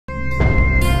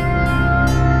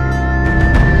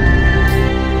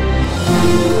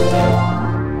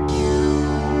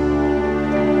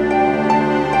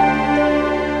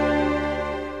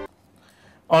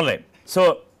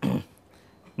So,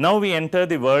 now we enter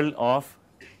the world of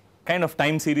kind of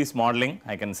time series modeling,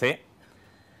 I can say,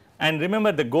 and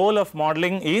remember the goal of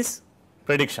modeling is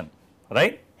prediction,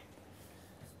 right.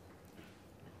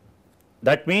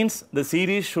 That means the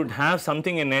series should have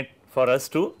something in it for us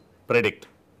to predict.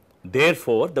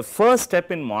 Therefore, the first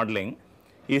step in modeling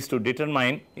is to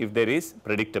determine if there is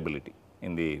predictability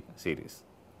in the series,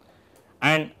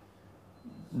 and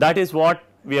that is what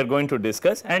we are going to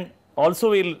discuss, and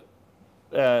also we will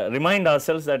remind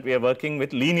ourselves that we are working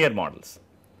with linear models.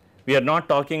 We are not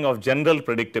talking of general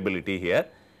predictability here.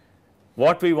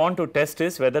 What we want to test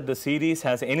is whether the series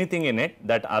has anything in it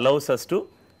that allows us to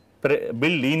build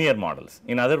linear models.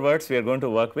 In other words, we are going to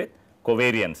work with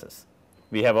covariances.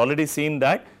 We have already seen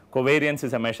that covariance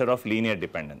is a measure of linear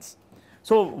dependence.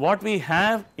 So, what we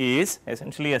have is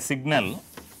essentially a signal,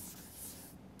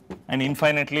 an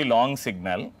infinitely long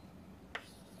signal,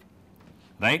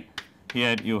 right.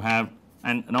 Here you have,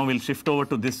 and now we will shift over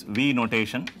to this V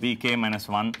notation, Vk minus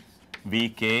 1,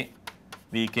 Vk,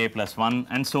 Vk plus 1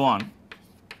 and so on,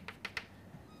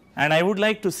 and I would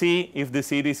like to see if the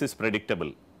series is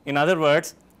predictable. In other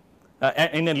words,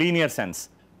 in a linear sense.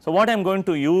 So, what I am going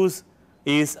to use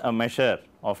is a measure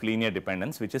of linear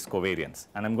dependence, which is covariance,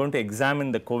 and I am going to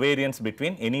examine the covariance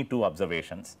between any two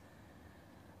observations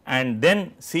and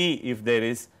then see if there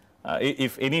is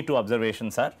if any two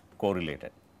observations are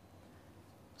correlated.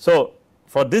 So,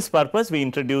 for this purpose we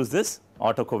introduce this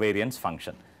autocovariance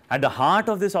function. At the heart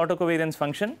of this autocovariance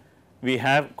function we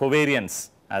have covariance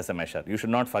as a measure, you should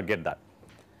not forget that.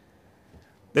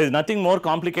 There is nothing more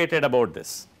complicated about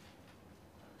this.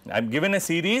 I am given a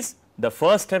series, the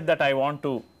first step that I want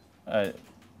to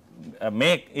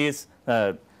make is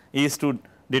to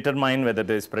determine whether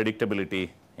there is predictability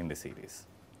in the series,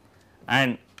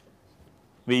 and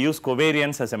we use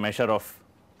covariance as a measure of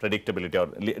predictability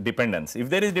or dependence. If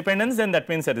there is dependence, then that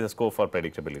means there is a scope for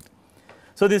predictability.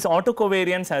 So, this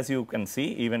autocovariance, as you can see,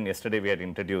 even yesterday we had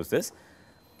introduced this,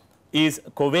 is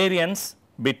covariance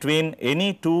between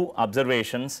any two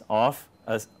observations of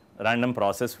a random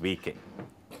process Vk,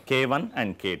 K1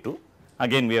 and K2.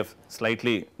 Again we have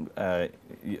slightly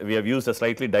we have used a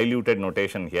slightly diluted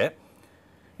notation here.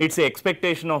 It is the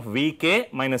expectation of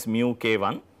Vk minus mu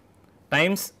K1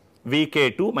 times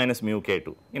Vk2 minus mu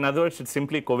K2. In other words, it is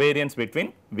simply covariance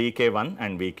between Vk1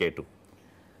 and Vk2.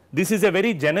 This is a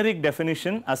very generic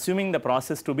definition assuming the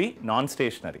process to be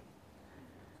non-stationary.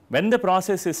 When the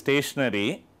process is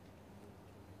stationary,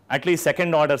 at least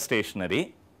second order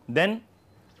stationary, then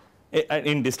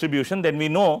in distribution, then we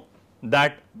know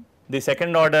that the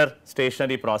second order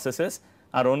stationary processes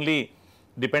are only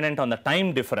dependent on the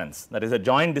time difference, that is a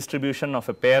joint distribution of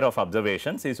a pair of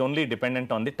observations is only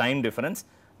dependent on the time difference,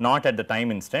 not at the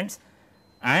time instants,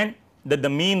 and that the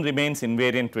mean remains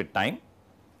invariant with time.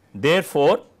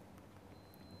 Therefore,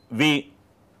 we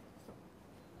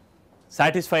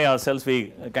satisfy ourselves,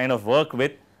 we kind of work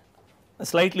with a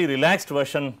slightly relaxed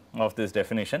version of this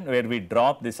definition where we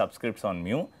drop the subscripts on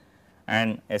mu,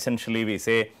 and essentially we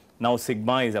say now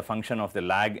sigma is a function of the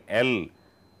lag L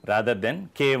rather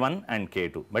than K1 and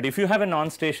K2. But if you have a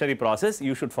non-stationary process,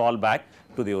 you should fall back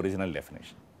to the original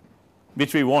definition,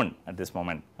 which we won't at this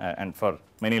moment and for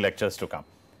many lectures to come.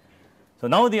 So,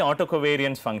 now the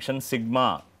autocovariance function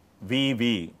sigma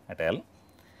Vv at L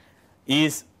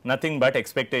is nothing but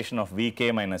expectation of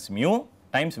Vk minus mu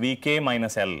times Vk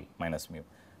minus L minus mu.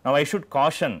 Now, I should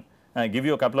caution, give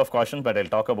you a couple of cautions, but I will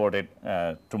talk about it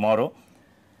tomorrow.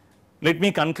 Let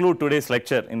me conclude today's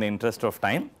lecture in the interest of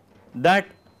time that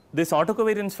this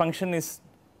autocovariance function is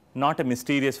not a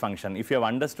mysterious function. If you have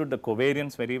understood the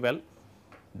covariance very well,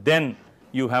 then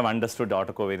you have understood the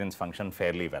autocovariance function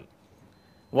fairly well.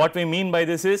 What we mean by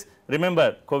this is,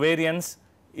 remember, covariance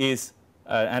is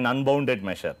an unbounded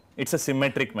measure, it is a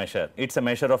symmetric measure, it is a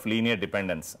measure of linear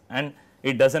dependence, and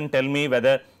it does not tell me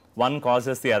whether one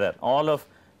causes the other. All of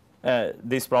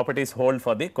these properties hold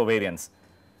for the covariance.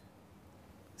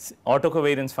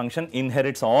 Autocovariance function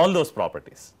inherits all those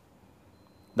properties.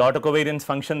 The autocovariance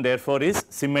function therefore is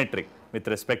symmetric with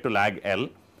respect to lag L.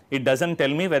 It does not tell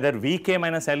me whether Vk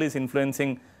minus L is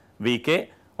influencing Vk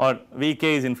or Vk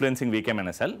is influencing Vk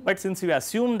minus L, but since we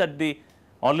assume that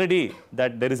already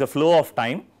that there is a flow of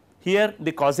time, here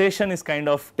the causation is kind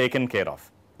of taken care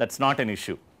of, that is not an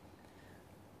issue,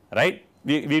 right.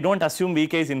 We do not assume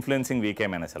Vk is influencing Vk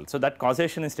minus L. So, that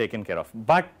causation is taken care of,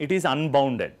 but it is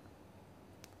unbounded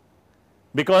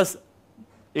because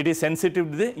it is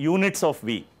sensitive to the units of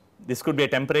V. This could be a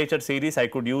temperature series, I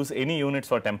could use any units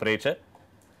for temperature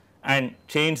and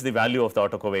change the value of the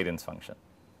autocovariance function.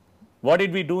 What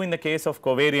did we do in the case of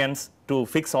covariance to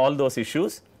fix all those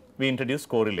issues? We introduced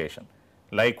correlation.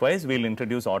 Likewise, we will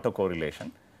introduce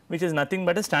autocorrelation, which is nothing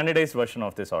but a standardized version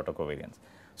of this autocovariance.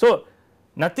 So,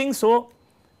 nothing so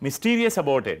mysterious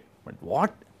about it, but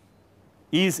what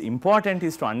is important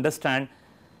is to understand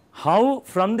how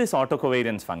from this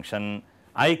autocovariance function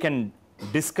I can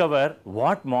discover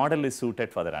what model is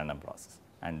suited for the random process,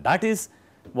 and that is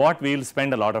what we will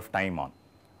spend a lot of time on,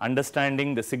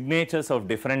 understanding the signatures of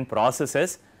different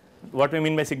processes. What we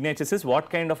mean by signatures is what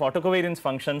kind of autocovariance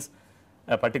functions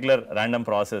a particular random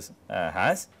process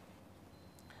has,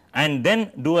 and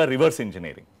then do a reverse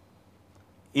engineering.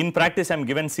 In practice, I am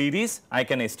given series, I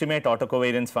can estimate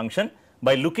autocovariance function.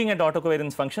 By looking at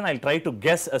autocovariance function, I will try to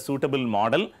guess a suitable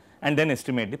model and then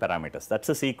estimate the parameters. That is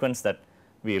a sequence that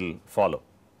we will follow.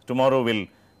 Tomorrow we will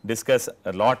discuss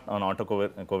a lot on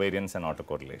autocovariance and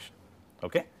autocorrelation.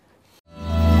 Okay.